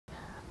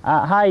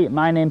Hi,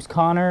 my name's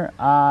Conor.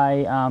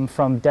 I am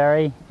from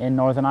Derry in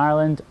Northern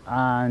Ireland,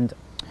 and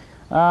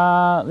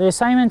the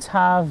assignments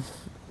have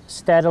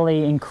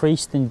steadily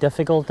increased in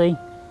difficulty,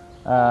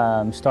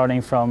 starting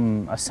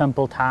from a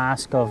simple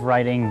task of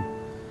writing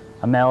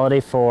a melody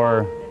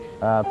for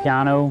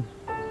piano,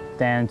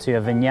 then to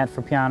a vignette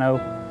for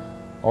piano,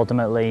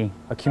 ultimately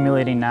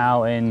accumulating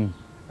now in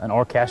an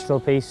orchestral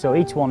piece. So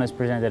each one has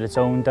presented its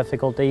own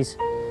difficulties,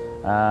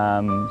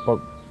 but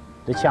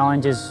the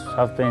challenges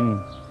have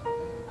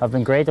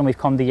been great, and we've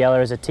come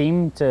together as a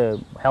team to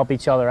help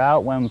each other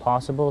out when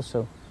possible,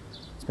 so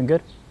it's been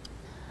good.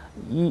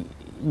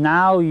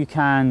 Now you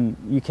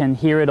can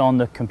hear it on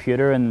the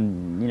computer,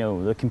 and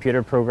the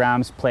computer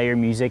programs play your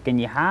music, and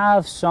you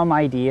have some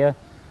idea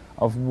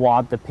of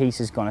what the piece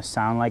is going to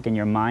sound like in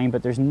your mind,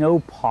 but there's no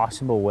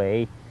possible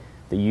way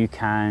that you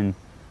can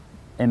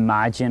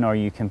imagine or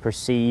you can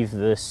perceive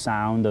the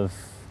sound of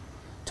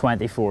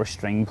 24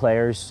 string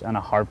players and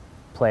a harp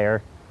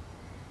player.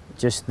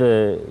 Just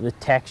the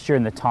texture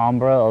and the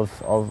timbre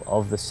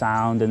of the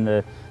sound and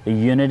the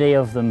unity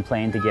of them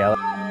playing together.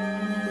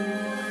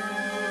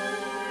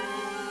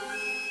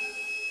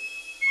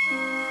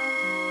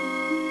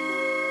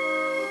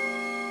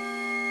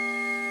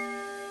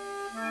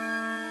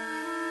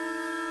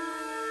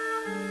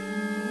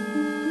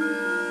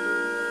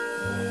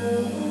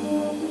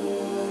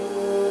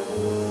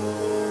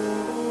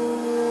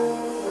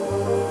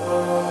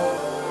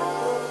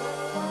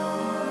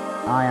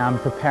 I am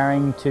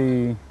preparing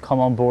to come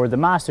on board the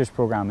Master's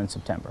program in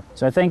September.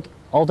 So I think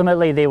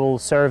ultimately they will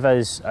serve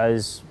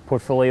as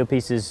portfolio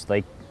pieces,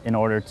 like in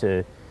order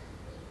to,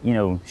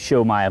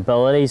 show my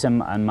abilities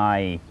and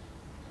my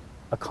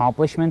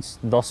accomplishments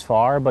thus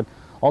far. But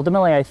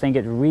ultimately I think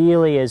it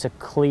really is a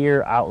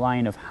clear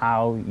outline of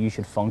how you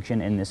should function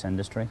in this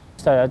industry.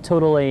 It's a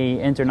totally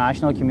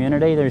international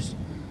community.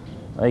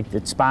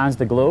 It spans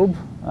the globe,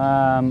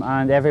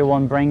 and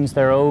everyone brings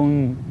their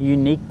own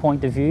unique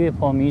point of view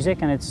upon music,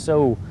 and it's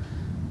so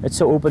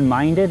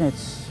open-minded.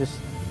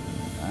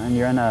 And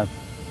you're in a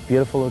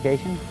beautiful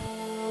location.